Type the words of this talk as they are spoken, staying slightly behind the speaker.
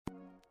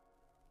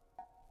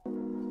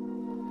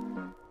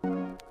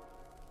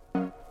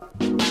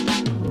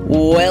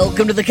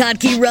Welcome to the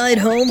Kottke Ride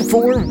Home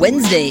for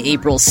Wednesday,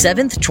 April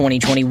 7th,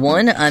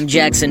 2021. I'm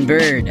Jackson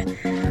Bird.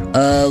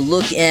 A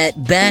look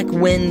at back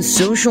when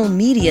social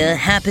media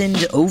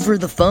happened over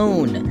the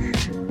phone.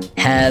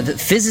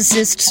 Have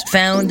physicists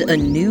found a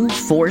new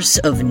force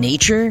of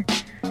nature?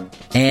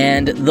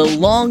 And the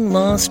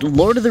long-lost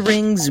Lord of the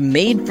Rings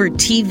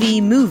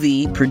made-for-TV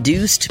movie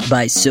produced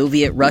by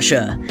Soviet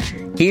Russia.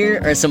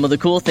 Here are some of the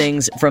cool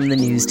things from the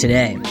news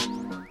today.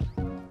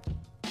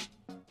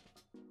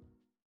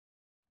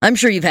 I'm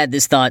sure you've had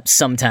this thought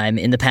sometime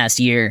in the past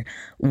year.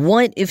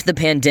 What if the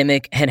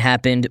pandemic had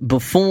happened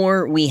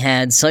before we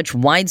had such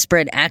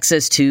widespread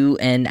access to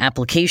and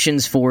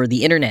applications for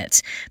the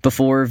internet,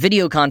 before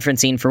video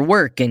conferencing for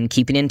work and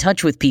keeping in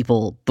touch with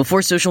people,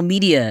 before social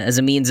media as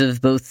a means of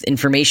both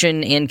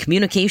information and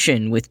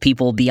communication with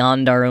people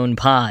beyond our own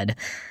pod?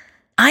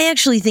 I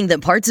actually think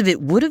that parts of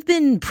it would have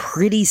been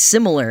pretty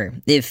similar,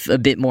 if a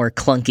bit more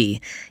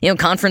clunky.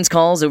 Conference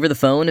calls over the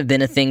phone have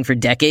been a thing for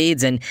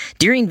decades, and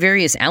during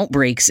various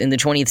outbreaks in the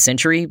 20th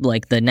century,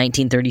 like the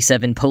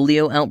 1937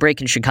 polio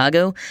outbreak in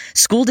Chicago,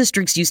 school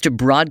districts used to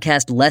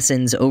broadcast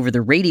lessons over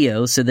the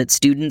radio so that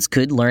students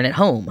could learn at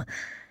home.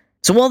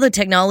 So while the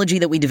technology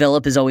that we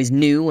develop is always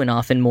new and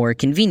often more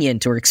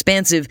convenient or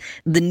expansive,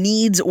 the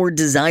needs or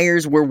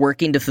desires we're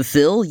working to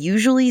fulfill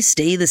usually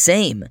stay the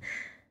same.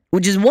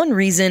 Which is one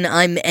reason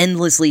I'm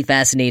endlessly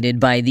fascinated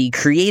by the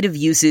creative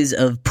uses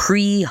of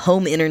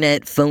pre-home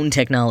internet phone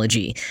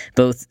technology,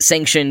 both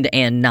sanctioned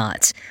and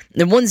not.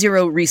 The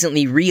 10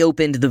 recently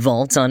reopened the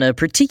vault on a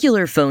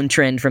particular phone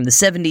trend from the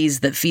 70s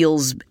that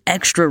feels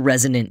extra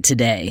resonant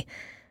today.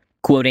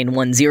 Quoting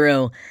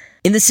 10,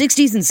 "In the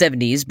 60s and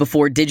 70s,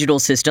 before digital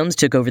systems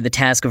took over the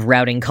task of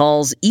routing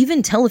calls,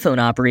 even telephone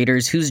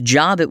operators whose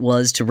job it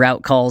was to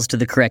route calls to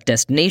the correct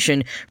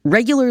destination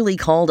regularly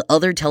called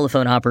other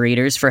telephone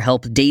operators for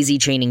help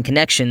daisy-chaining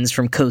connections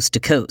from coast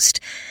to coast.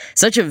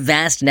 Such a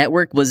vast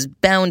network was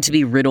bound to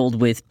be riddled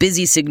with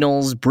busy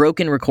signals,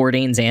 broken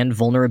recordings, and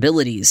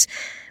vulnerabilities.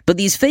 But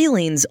these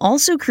failings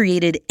also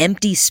created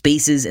empty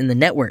spaces in the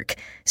network,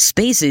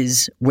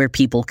 spaces where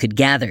people could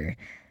gather.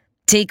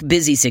 Take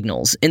busy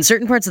signals. In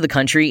certain parts of the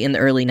country in the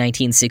early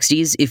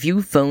 1960s, if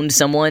you phoned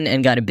someone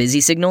and got a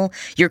busy signal,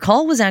 your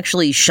call was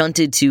actually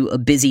shunted to a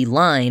busy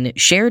line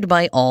shared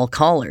by all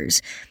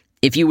callers.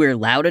 If you were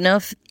loud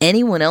enough,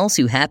 anyone else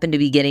who happened to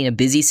be getting a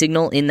busy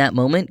signal in that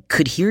moment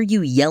could hear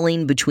you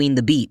yelling between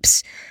the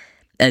beeps.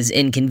 As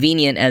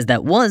inconvenient as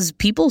that was,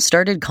 people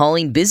started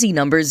calling busy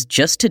numbers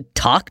just to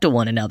talk to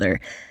one another.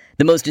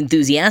 The most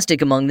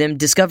enthusiastic among them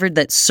discovered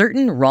that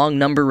certain wrong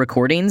number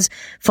recordings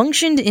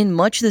functioned in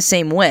much the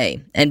same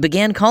way and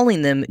began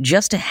calling them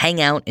just to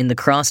hang out in the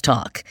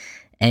crosstalk."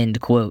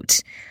 End quote.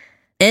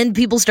 And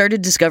people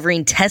started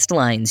discovering test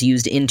lines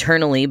used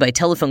internally by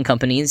telephone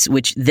companies,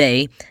 which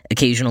they,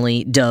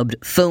 occasionally dubbed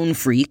phone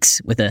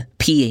freaks with a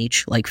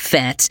PH like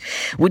fat,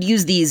 would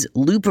use these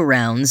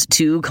loop-arounds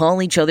to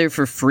call each other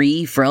for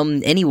free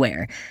from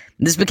anywhere.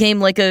 This became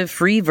like a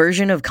free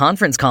version of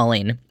conference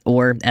calling,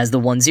 or as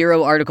the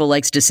 10 article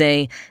likes to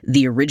say,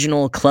 the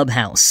original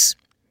Clubhouse.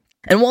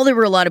 And while there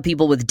were a lot of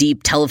people with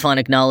deep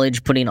telephonic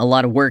knowledge putting a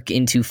lot of work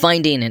into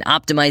finding and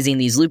optimizing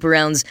these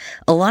loop-arounds,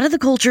 a lot of the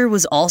culture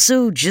was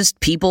also just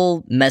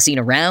people messing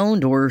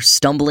around or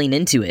stumbling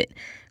into it.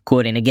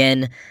 Quoting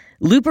again,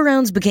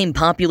 "Loop-arounds became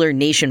popular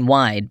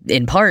nationwide,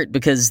 in part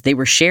because they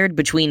were shared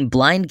between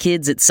blind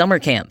kids at summer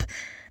camp.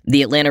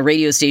 The Atlanta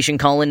radio station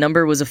call-in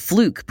number was a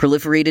fluke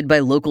proliferated by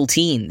local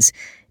teens.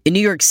 In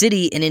New York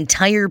City, an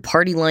entire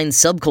party line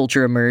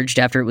subculture emerged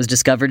after it was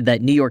discovered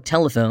that New York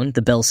Telephone,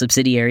 the Bell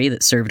subsidiary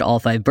that served all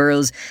 5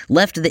 boroughs,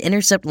 left the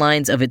intercept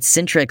lines of its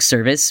Centrex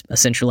service, a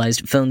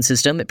centralized phone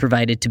system it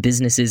provided to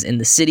businesses in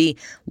the city,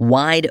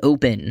 wide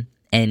open."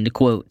 End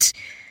quote.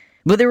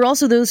 But there were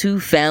also those who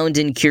found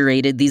and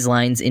curated these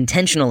lines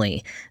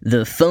intentionally.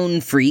 The phone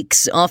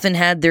freaks often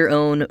had their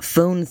own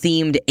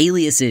phone-themed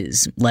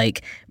aliases,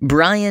 like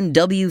Brian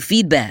W.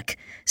 Feedback,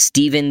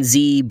 Stephen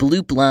Z.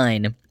 Bloop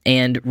Line,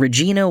 and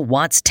Regina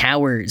Watts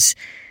Towers.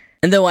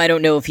 And though I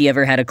don't know if he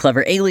ever had a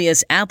clever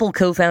alias, Apple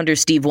co-founder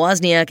Steve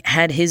Wozniak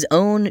had his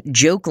own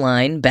joke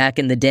line back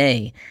in the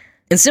day.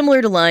 And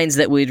similar to lines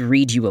that would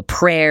read you a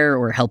prayer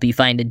or help you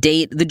find a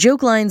date, the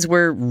joke lines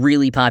were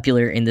really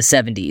popular in the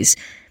 70s.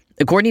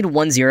 According to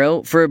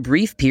 10, for a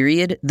brief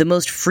period, the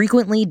most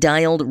frequently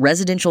dialed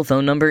residential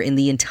phone number in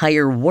the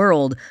entire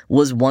world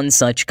was one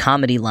such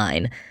comedy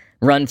line.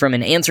 Run from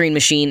an answering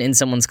machine in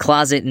someone's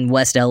closet in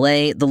West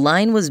LA, the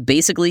line was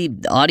basically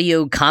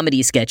audio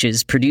comedy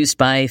sketches produced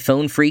by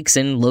phone freaks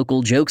and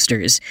local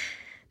jokesters.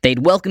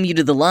 They'd welcome you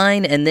to the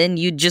line, and then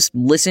you'd just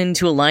listen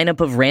to a lineup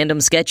of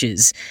random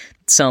sketches,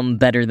 some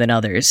better than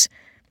others.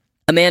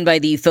 A man by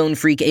the phone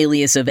freak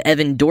alias of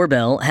Evan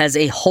Doorbell has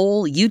a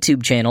whole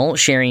YouTube channel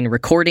sharing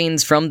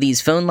recordings from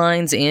these phone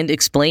lines and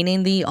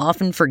explaining the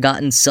often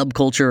forgotten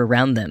subculture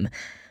around them.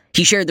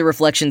 He shared the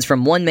reflections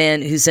from one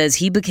man who says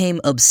he became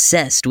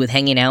obsessed with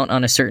hanging out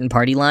on a certain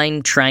party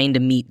line, trying to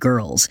meet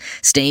girls,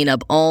 staying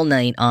up all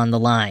night on the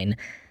line.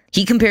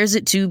 He compares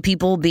it to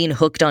people being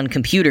hooked on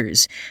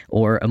computers,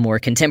 or a more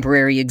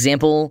contemporary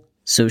example,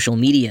 social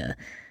media.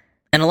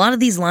 And a lot of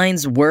these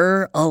lines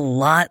were a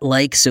lot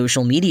like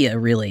social media,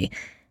 really.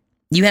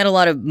 You had a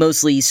lot of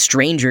mostly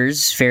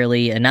strangers,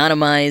 fairly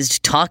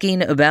anonymized,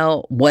 talking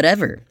about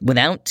whatever,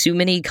 without too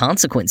many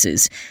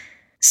consequences.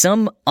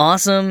 Some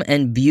awesome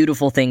and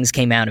beautiful things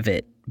came out of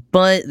it,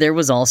 but there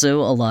was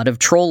also a lot of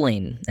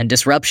trolling and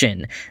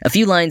disruption. A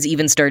few lines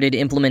even started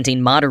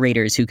implementing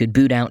moderators who could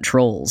boot out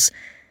trolls.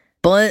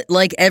 But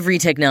like every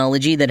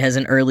technology that has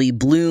an early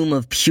bloom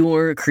of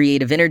pure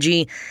creative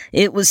energy,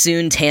 it was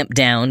soon tamped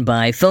down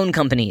by phone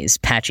companies,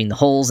 patching the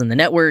holes in the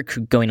network,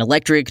 going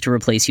electric to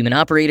replace human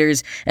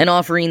operators, and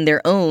offering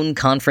their own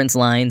conference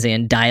lines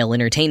and dial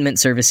entertainment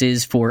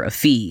services for a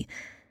fee.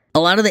 A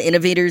lot of the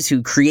innovators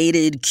who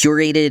created,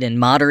 curated, and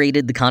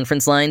moderated the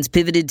conference lines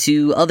pivoted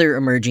to other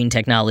emerging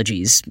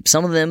technologies,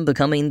 some of them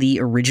becoming the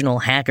original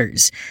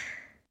hackers.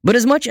 But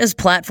as much as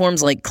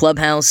platforms like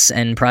Clubhouse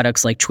and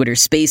products like Twitter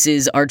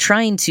Spaces are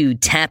trying to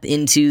tap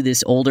into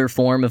this older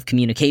form of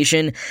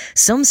communication,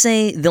 some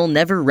say they'll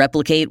never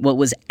replicate what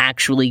was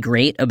actually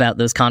great about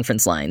those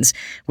conference lines,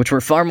 which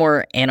were far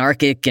more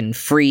anarchic and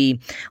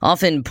free.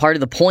 Often part of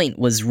the point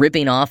was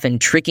ripping off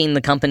and tricking the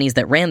companies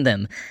that ran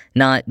them,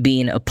 not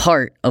being a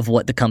part of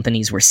what the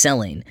companies were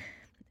selling.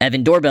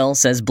 Evan Doorbell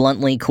says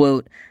bluntly,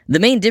 quote,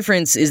 "The main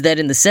difference is that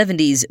in the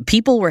 70s,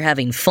 people were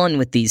having fun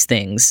with these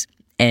things."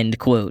 End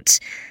quote.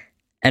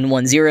 And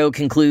 10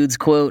 concludes,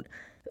 quote,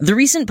 "The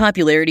recent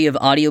popularity of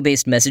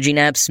audio-based messaging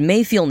apps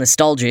may feel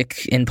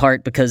nostalgic, in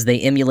part because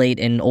they emulate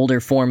an older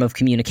form of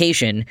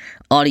communication,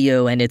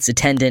 audio and its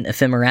attendant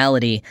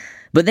ephemerality,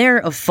 but they're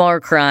a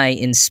far cry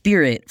in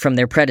spirit from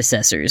their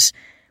predecessors.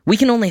 We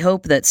can only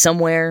hope that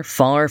somewhere,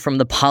 far from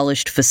the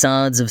polished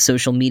facades of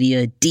social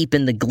media, deep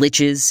in the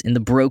glitches, in the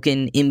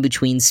broken,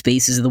 in-between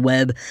spaces of the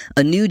web,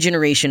 a new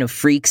generation of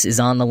freaks is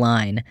on the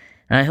line,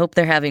 and I hope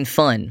they're having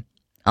fun.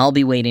 I'll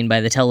be waiting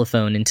by the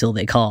telephone until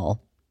they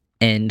call."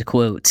 End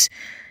quote.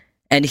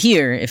 And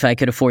here, if I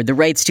could afford the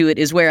rights to it,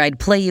 is where I'd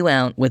play you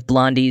out with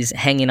Blondie's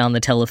Hanging on the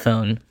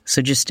Telephone.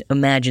 So just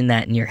imagine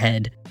that in your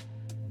head.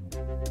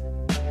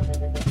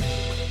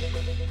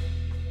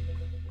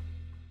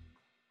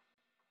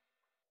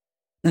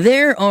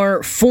 There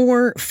are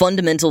 4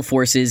 fundamental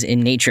forces in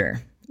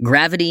nature: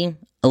 gravity,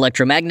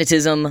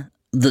 electromagnetism,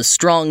 the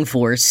strong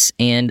force,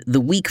 and the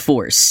weak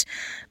force.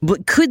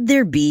 But could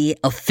there be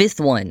a 5th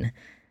one?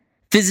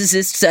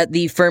 Physicists at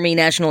the Fermi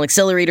National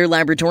Accelerator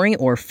Laboratory,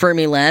 or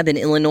Fermilab in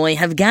Illinois,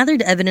 have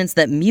gathered evidence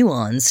that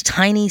muons,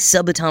 tiny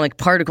subatomic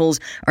particles,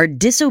 are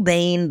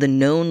disobeying the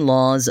known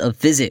laws of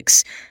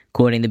physics.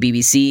 Quoting the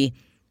BBC,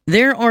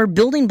 "There are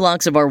building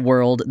blocks of our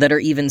world that are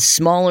even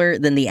smaller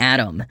than the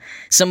atom.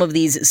 Some of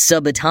these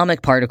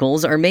subatomic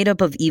particles are made up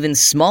of even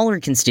smaller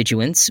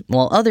constituents,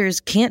 while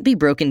others can't be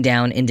broken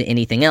down into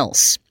anything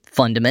else,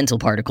 fundamental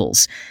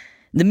particles.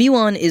 The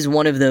muon is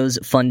one of those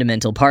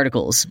fundamental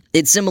particles.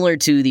 It's similar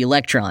to the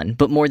electron,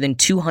 but more than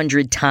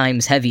 200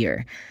 times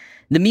heavier.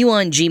 The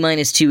muon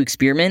G-2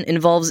 experiment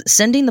involves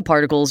sending the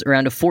particles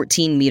around a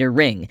 14-meter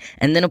ring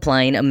and then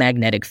applying a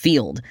magnetic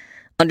field.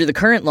 Under the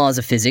current laws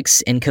of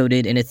physics,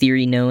 encoded in a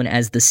theory known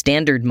as the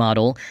Standard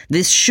Model,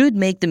 this should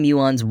make the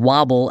muons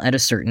wobble at a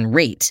certain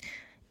rate.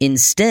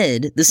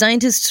 Instead, the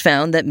scientists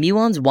found that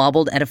muons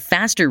wobbled at a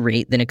faster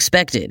rate than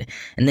expected,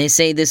 and they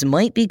say this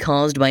might be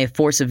caused by a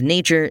force of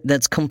nature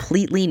that's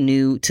completely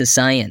new to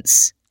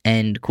science."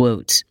 End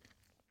quote.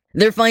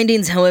 Their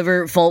findings,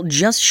 however, fall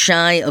just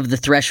shy of the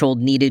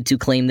threshold needed to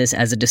claim this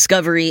as a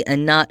discovery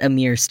and not a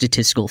mere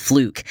statistical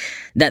fluke.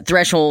 That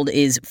threshold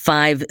is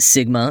 5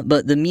 sigma,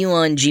 but the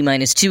muon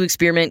G-2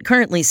 experiment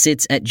currently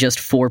sits at just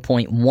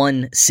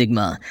 4.1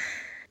 sigma.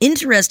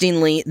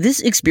 Interestingly, this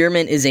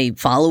experiment is a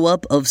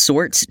follow-up of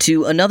sorts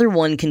to another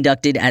one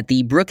conducted at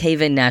the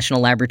Brookhaven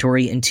National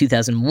Laboratory in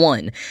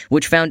 2001,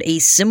 which found a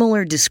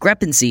similar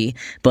discrepancy,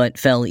 but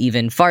fell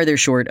even farther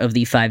short of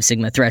the 5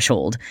 sigma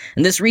threshold.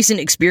 And this recent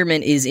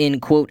experiment is in,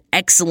 quote,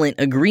 excellent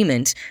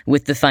agreement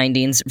with the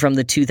findings from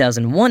the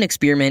 2001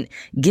 experiment,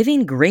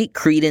 giving great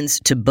credence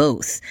to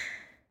both.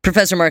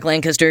 Professor Mark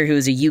Lancaster, who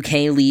is a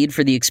UK lead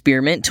for the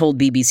experiment, told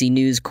BBC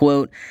News,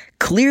 quote,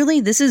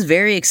 "Clearly, this is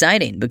very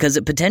exciting because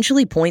it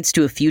potentially points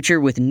to a future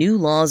with new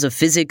laws of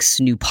physics,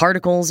 new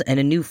particles,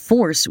 and a new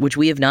force which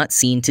we have not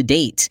seen to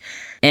date."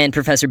 And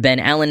Professor Ben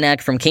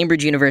Allenack from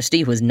Cambridge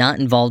University, who was not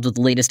involved with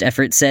the latest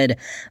effort, said,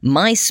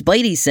 "My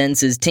spidey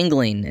sense is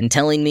tingling and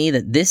telling me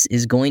that this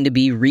is going to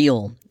be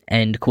real."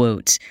 End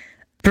quote.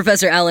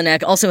 Professor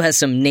Allenack also has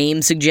some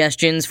name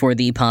suggestions for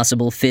the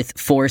possible 5th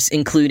force,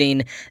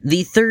 including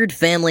the third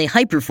family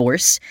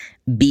hyperforce,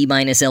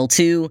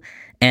 B-L2,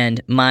 and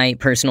my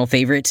personal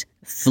favorite,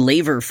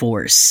 flavor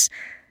force.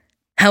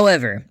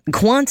 However,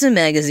 Quantum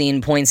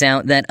magazine points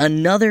out that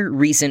another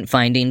recent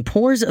finding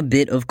pours a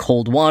bit of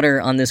cold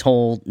water on this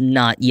whole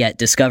not yet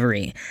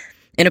discovery.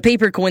 In a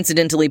paper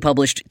coincidentally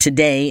published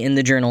today in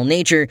the journal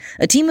Nature,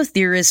 a team of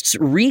theorists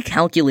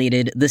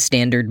recalculated the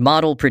Standard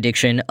Model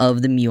prediction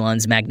of the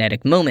muon's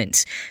magnetic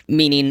moment,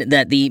 meaning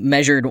that the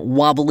measured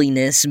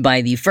wobbliness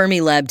by the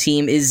Fermilab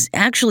team is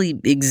actually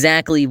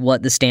exactly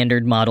what the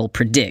Standard Model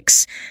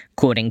predicts.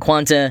 Quoting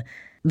Quanta,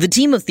 The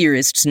team of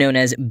theorists known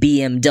as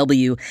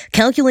BMW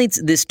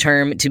calculates this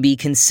term to be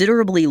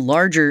considerably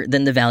larger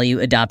than the value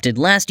adopted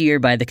last year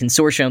by the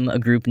consortium, a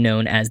group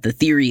known as the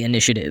Theory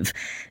Initiative.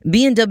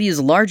 BMW's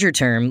larger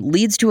term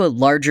leads to a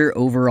larger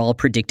overall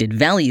predicted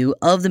value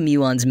of the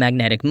muon's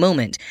magnetic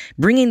moment,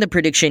 bringing the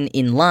prediction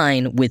in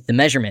line with the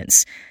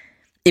measurements.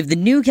 If the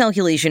new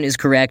calculation is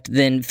correct,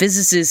 then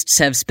physicists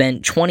have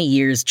spent 20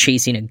 years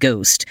chasing a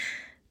ghost.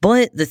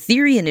 But the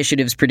Theory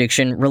Initiative's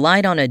prediction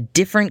relied on a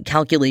different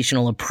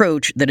calculational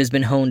approach that has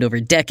been honed over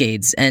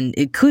decades, and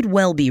it could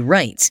well be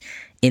right.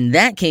 In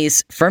that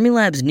case,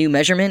 Fermilab's new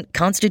measurement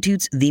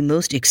constitutes the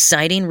most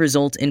exciting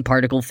result in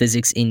particle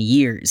physics in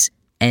years.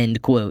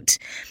 End quote.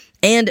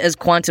 And as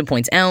Quanta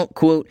points out,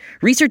 quote,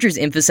 researchers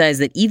emphasize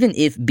that even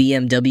if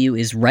BMW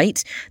is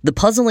right, the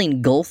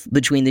puzzling gulf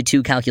between the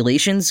two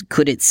calculations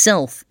could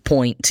itself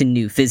point to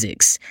new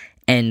physics.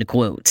 End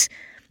quote.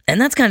 And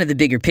that's kind of the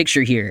bigger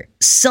picture here.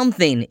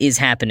 Something is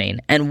happening,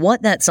 and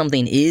what that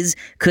something is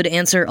could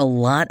answer a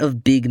lot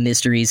of big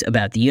mysteries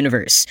about the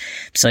universe,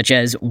 such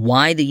as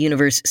why the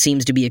universe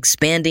seems to be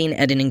expanding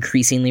at an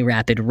increasingly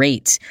rapid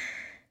rate.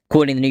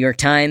 Quoting the New York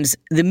Times,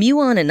 the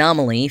muon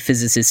anomaly,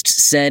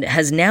 physicists said,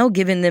 has now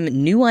given them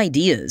new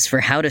ideas for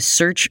how to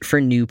search for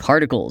new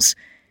particles.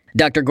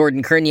 Dr.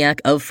 Gordon Kerniak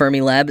of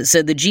Fermilab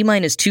said the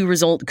G-2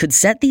 result could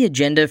set the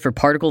agenda for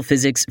particle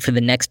physics for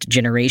the next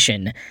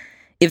generation.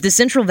 If the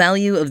central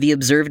value of the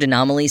observed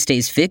anomaly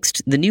stays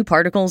fixed, the new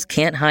particles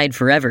can't hide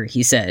forever,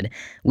 he said.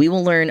 We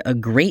will learn a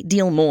great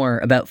deal more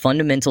about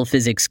fundamental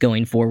physics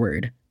going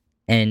forward.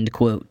 End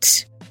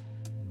quote.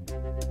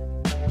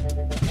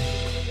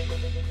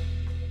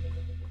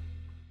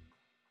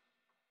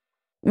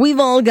 We've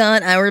all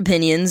got our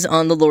opinions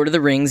on the Lord of the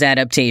Rings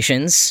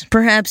adaptations.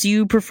 Perhaps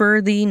you prefer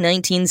the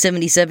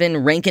 1977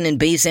 Rankin and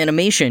Bass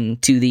animation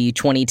to the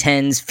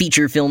 2010s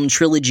feature film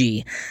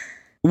trilogy.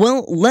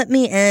 Well, let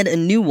me add a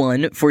new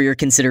one for your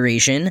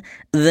consideration,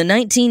 the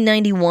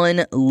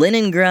 1991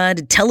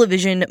 Leningrad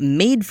television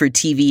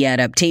made-for-TV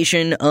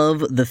adaptation of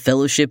The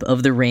Fellowship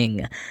of the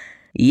Ring.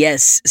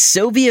 Yes,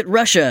 Soviet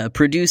Russia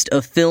produced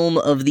a film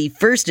of the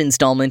first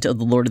installment of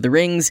The Lord of the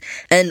Rings,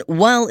 and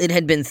while it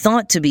had been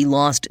thought to be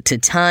lost to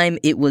time,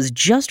 it was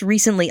just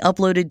recently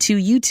uploaded to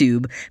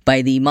YouTube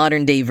by the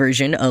modern-day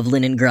version of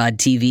Leningrad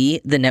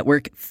TV, the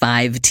network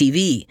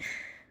 5TV.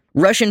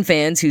 Russian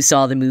fans who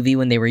saw the movie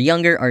when they were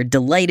younger are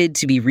delighted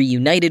to be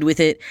reunited with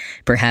it,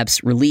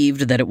 perhaps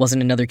relieved that it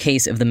wasn't another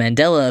case of the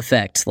Mandela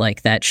effect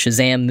like that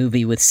Shazam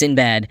movie with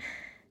Sinbad.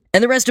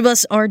 And the rest of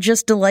us are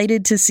just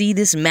delighted to see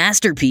this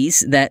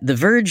masterpiece that The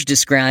Verge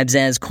describes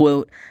as,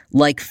 quote,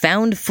 like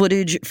found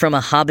footage from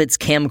a hobbit's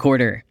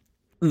camcorder.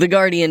 The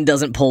Guardian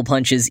doesn't pull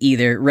punches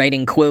either,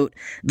 writing, quote,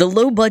 the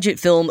low-budget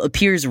film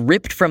appears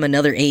ripped from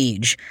another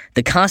age.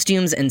 The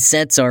costumes and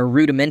sets are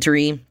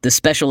rudimentary, the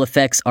special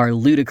effects are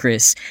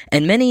ludicrous,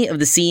 and many of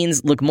the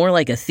scenes look more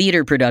like a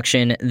theater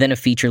production than a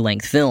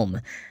feature-length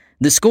film.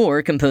 The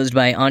score, composed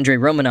by Andrei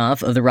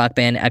Romanov of the rock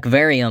band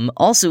Akvarium,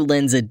 also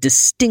lends a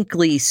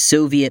distinctly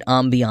Soviet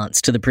ambiance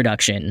to the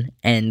production,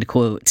 end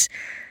quote.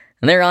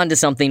 They're onto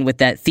something with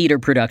that theater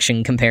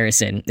production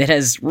comparison. It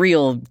has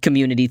real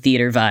community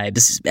theater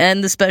vibes.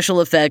 And the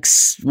special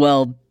effects,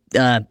 well,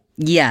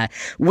 yeah.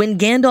 When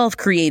Gandalf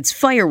creates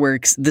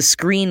fireworks, the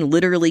screen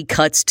literally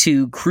cuts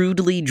to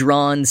crudely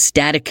drawn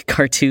static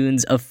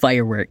cartoons of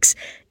fireworks.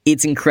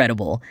 It's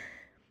incredible.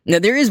 Now,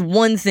 there is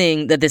one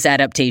thing that this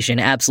adaptation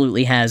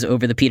absolutely has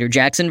over the Peter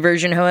Jackson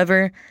version,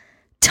 however.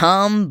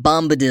 Tom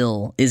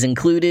Bombadil is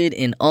included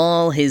in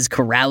all his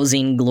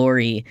carousing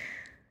glory.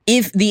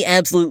 If the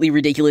absolutely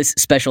ridiculous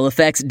special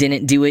effects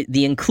didn't do it,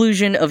 the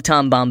inclusion of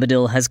Tom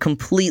Bombadil has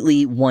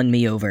completely won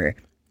me over.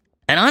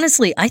 And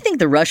honestly, I think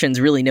the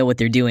Russians really know what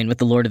they're doing with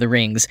The Lord of the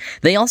Rings.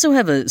 They also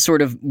have a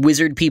sort of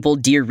Wizard People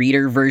Dear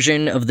Reader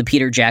version of the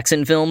Peter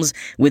Jackson films,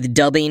 with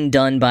dubbing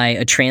done by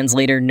a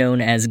translator known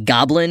as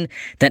Goblin,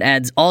 that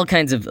adds all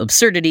kinds of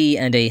absurdity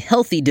and a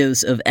healthy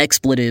dose of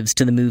expletives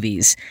to the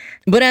movies.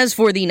 But as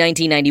for the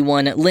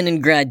 1991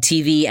 Leningrad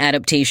TV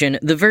adaptation,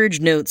 The Verge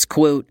notes,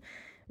 quote,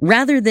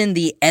 rather than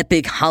the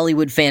epic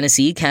Hollywood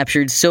fantasy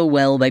captured so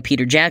well by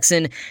Peter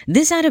Jackson,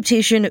 this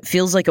adaptation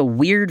feels like a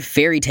weird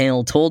fairy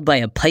tale told by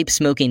a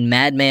pipe-smoking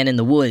madman in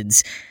the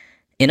woods.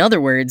 In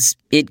other words,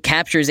 it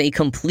captures a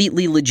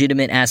completely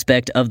legitimate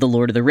aspect of The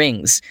Lord of the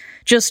Rings,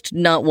 just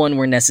not one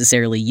we're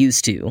necessarily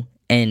used to,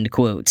 end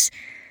quote.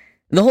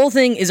 The whole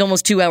thing is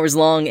almost 2 hours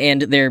long,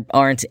 and there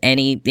aren't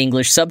any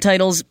English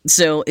subtitles,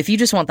 so if you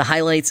just want the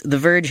highlights, The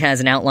Verge has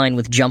an outline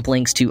with jump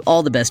links to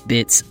all the best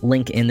bits,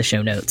 link in the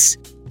show notes.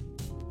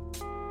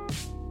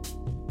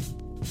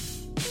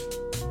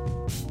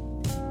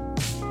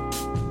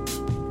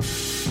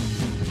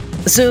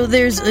 So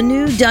there's a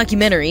new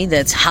documentary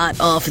that's hot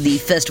off the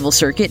festival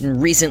circuit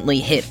and recently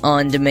hit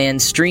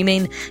on-demand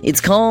streaming.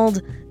 It's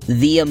called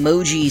The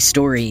Emoji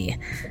Story.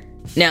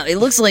 Now, it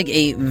looks like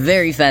a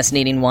very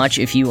fascinating watch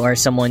if you are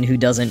someone who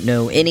doesn't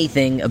know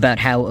anything about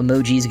how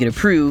emojis get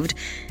approved.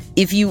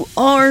 If you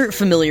are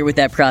familiar with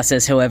that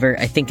process, however,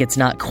 I think it's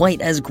not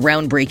quite as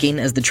groundbreaking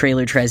as the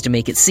trailer tries to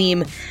make it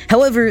seem.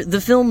 However,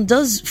 the film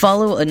does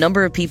follow a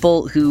number of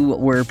people who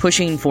were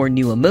pushing for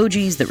new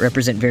emojis that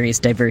represent various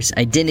diverse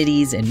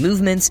identities and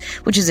movements,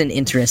 which is an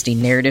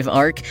interesting narrative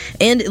arc,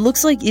 and it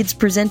looks like it's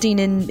presenting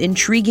an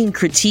intriguing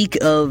critique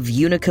of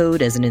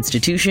Unicode as an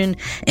institution,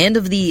 and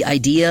of the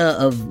idea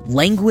of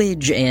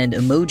language and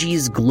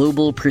emojis'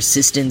 global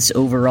persistence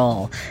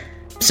overall.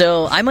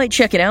 So I might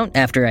check it out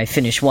after I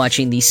finish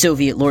watching the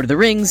Soviet Lord of the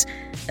Rings,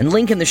 and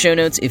link in the show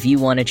notes if you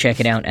want to check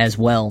it out as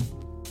well.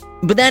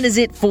 But that is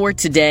it for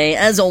today.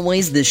 As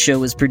always, this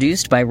show is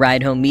produced by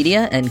Ride Home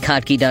Media and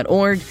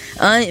Kottke.org.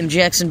 I am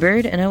Jackson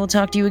Bird, and I will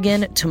talk to you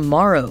again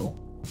tomorrow.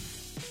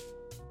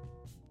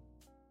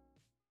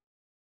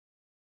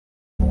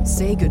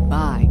 Say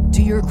goodbye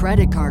to your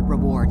credit card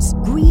rewards.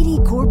 Greedy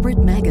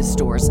corporate mega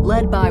stores,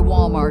 led by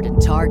Walmart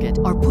and Target,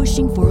 are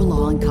pushing for a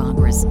law in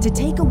Congress to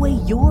take away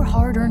your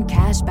hard-earned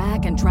cash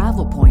back and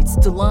travel points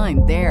to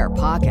line their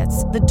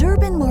pockets. The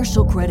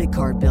Durbin-Marshall credit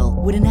card bill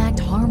would enact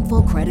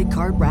harmful credit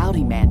card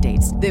routing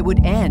mandates that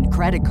would end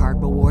credit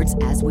card rewards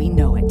as we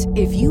know it.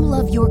 If you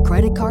love your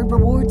credit card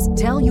rewards,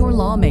 tell your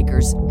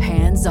lawmakers,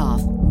 hands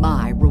off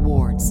my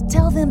rewards.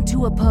 Tell them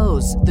to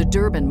oppose the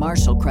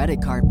Durbin-Marshall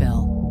credit card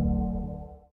bill.